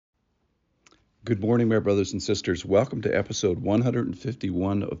Good morning, my brothers and sisters. Welcome to episode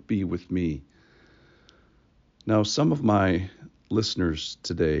 151 of Be With Me. Now, some of my listeners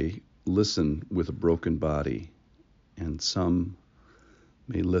today listen with a broken body, and some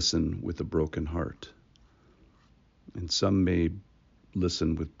may listen with a broken heart, and some may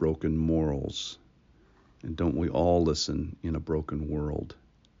listen with broken morals. And don't we all listen in a broken world?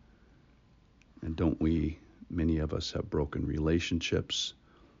 And don't many of us have broken relationships,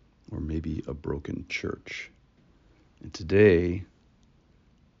 or maybe a broken church? And today,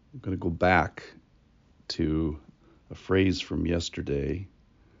 I'm going to go back to a phrase from yesterday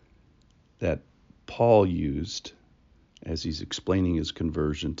that Paul used as he's explaining his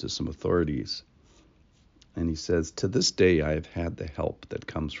conversion to some authorities. And he says, "To this day I have had the help that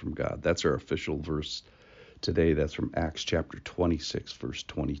comes from God." That's our official verse today. That's from Acts chapter 26, verse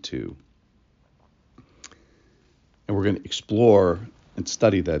 22. And we're going to explore and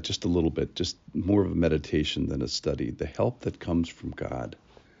study that just a little bit, just more of a meditation than a study, the help that comes from God.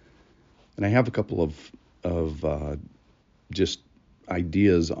 And I have a couple of just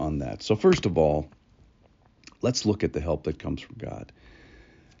ideas on that. So first of all, let's look at the help that comes from God.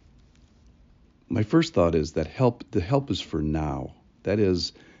 My first thought is that the help is for now. That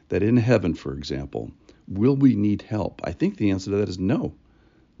is, that in heaven, for example, will we need help? I think the answer to that is no.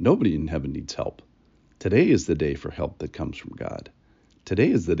 Nobody in heaven needs help. Today is the day for help that comes from God.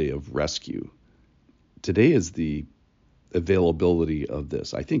 Today is the day of rescue. Today is the availability of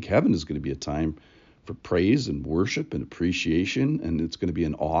this. I think heaven is going to be a time for praise and worship and appreciation, and it's going to be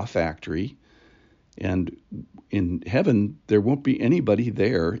an awe factory. And in heaven, there won't be anybody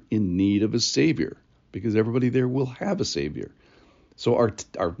there in need of a Savior, because everybody there will have a Savior. So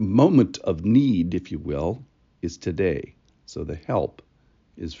our moment of need, if you will, is today. So the help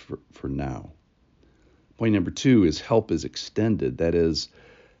is for now. Point number two is help is extended. That is,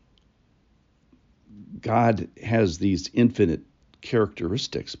 God has these infinite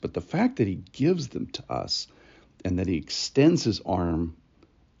characteristics, but the fact that he gives them to us and that he extends his arm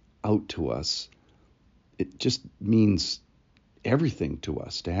out to us, it just means everything to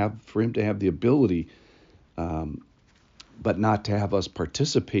us, for him to have the ability, but not to have us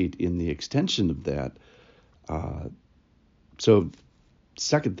participate in the extension of that. So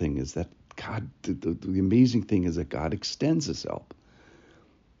second thing is that God, the amazing thing is that God extends his help.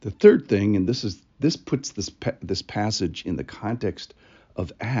 The third thing, and this puts this passage in the context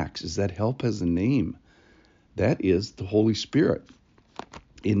of Acts, is that help has a name. That is the Holy Spirit.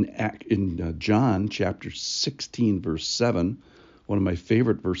 In John chapter 16, verse 7, one of my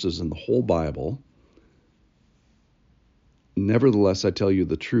favorite verses in the whole Bible, "Nevertheless, I tell you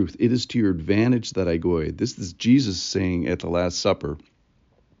the truth. It is to your advantage that I go away." This is Jesus saying at the Last Supper,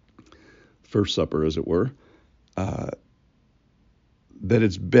 First Supper, as it were, that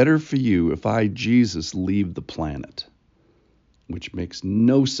it's better for you if I, Jesus, leave the planet, which makes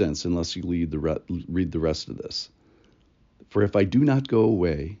no sense unless you read the rest of this. "For if I do not go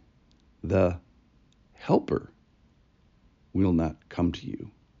away, the Helper will not come to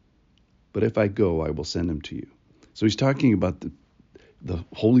you. But if I go, I will send him to you." So he's talking about the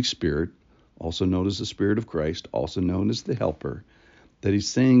Holy Spirit, also known as the Spirit of Christ, also known as the Helper, that he's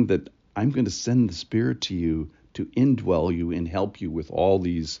saying that I'm going to send the Spirit to you to indwell you and help you with all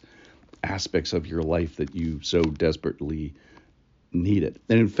these aspects of your life that you so desperately need it.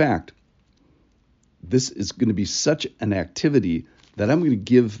 And in fact, this is going to be such an activity that I'm going to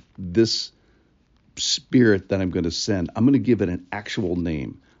give this Spirit that I'm going to send, I'm going to give it an actual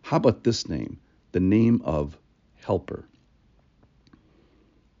name. How about this name? The name of Helper.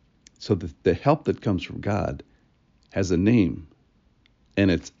 So the help that comes from God has a name,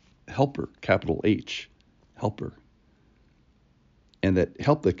 and it's Helper, capital H, Helper. And that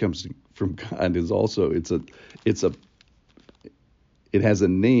help that comes from God is also it has a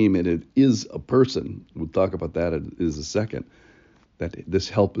name, and it is a person. We'll talk about that in a second. That this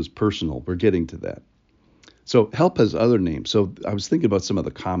help is personal. We're getting to that. So help has other names. So I was thinking about some of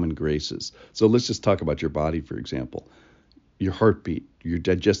the common graces. So let's just talk about your body, for example. Your heartbeat, your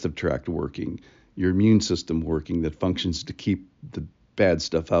digestive tract working, your immune system working that functions to keep the bad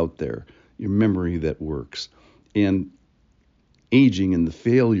stuff out there, your memory that works, and aging and the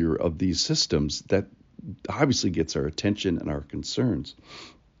failure of these systems that obviously gets our attention and our concerns.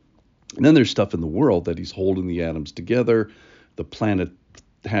 And then there's stuff in the world that he's holding the atoms together. The planet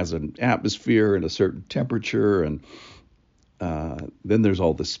has an atmosphere and a certain temperature, and then there's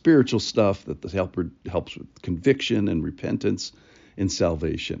all the spiritual stuff that the helper helps with conviction and repentance and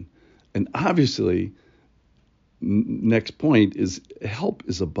salvation. And obviously, next point is help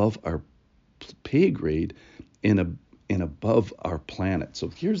is above our pay grade, and and above our planet. So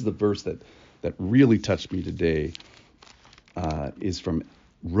here's the verse that really touched me today, is from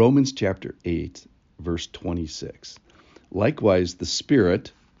Romans chapter 8, verse 26. Likewise, the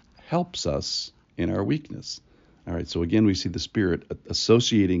Spirit helps us in our weakness. All right, so again, we see the Spirit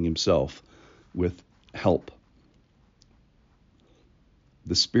associating himself with help.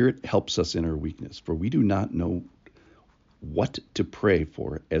 The Spirit helps us in our weakness, for we do not know what to pray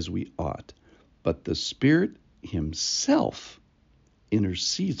for as we ought, but the Spirit himself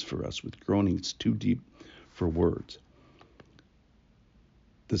intercedes for us with groanings too deep for words.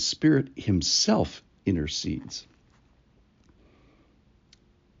 The Spirit himself intercedes.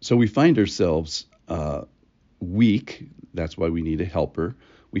 So we find ourselves weak. That's why we need a helper.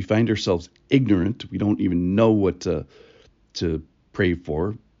 We find ourselves ignorant. We don't even know what to pray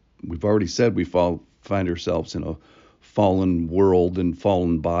for. We've already said we find ourselves in a fallen world and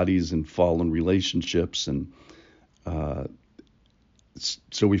fallen bodies and fallen relationships, and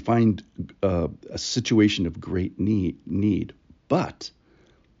so we find a situation of great need. But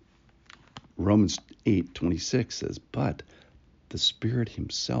Romans 8:26 says, but the Spirit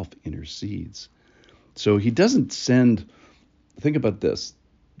himself intercedes. So he doesn't send, think about this,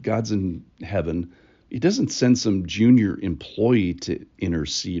 God's in heaven. He doesn't send some junior employee to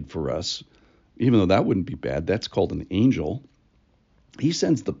intercede for us, even though that wouldn't be bad. That's called an angel. He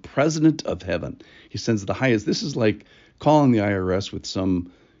sends the president of heaven. He sends the highest. This is like calling the IRS with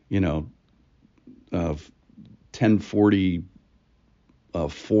some, 1040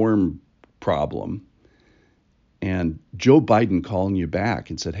 form problem, and Joe Biden calling you back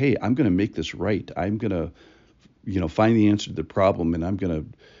and said, hey, I'm going to make this right. I'm going to, find the answer to the problem, and I'm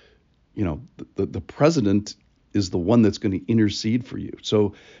going to, the president is the one that's going to intercede for you.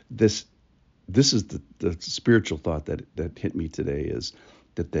 So this is the spiritual thought that hit me today, is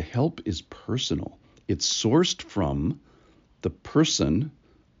that the help is personal. It's sourced from the persons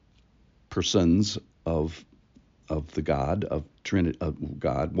of the God, of Trinity, of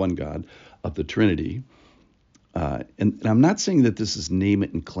God, one God, of the Trinity. And I'm not saying that this is name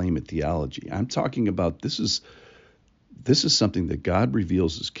it and claim it theology. I'm talking about this is something that God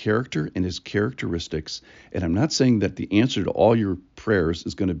reveals his character and his characteristics. And I'm not saying that the answer to all your prayers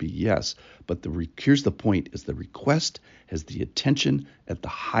is going to be yes, but here's the point, is the request has the attention at the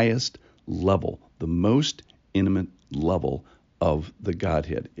highest level, the most intimate level of the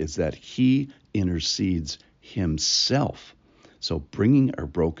Godhead, is that he intercedes himself. So bringing our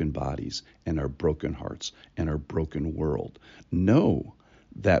broken bodies and our broken hearts and our broken world, know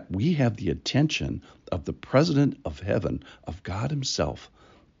that we have the attention of the president of heaven, of God himself,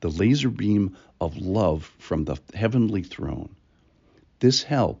 the laser beam of love from the heavenly throne. This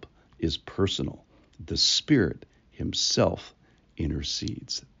help is personal. The Spirit himself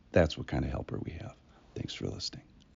intercedes. That's what kind of helper we have. Thanks for listening.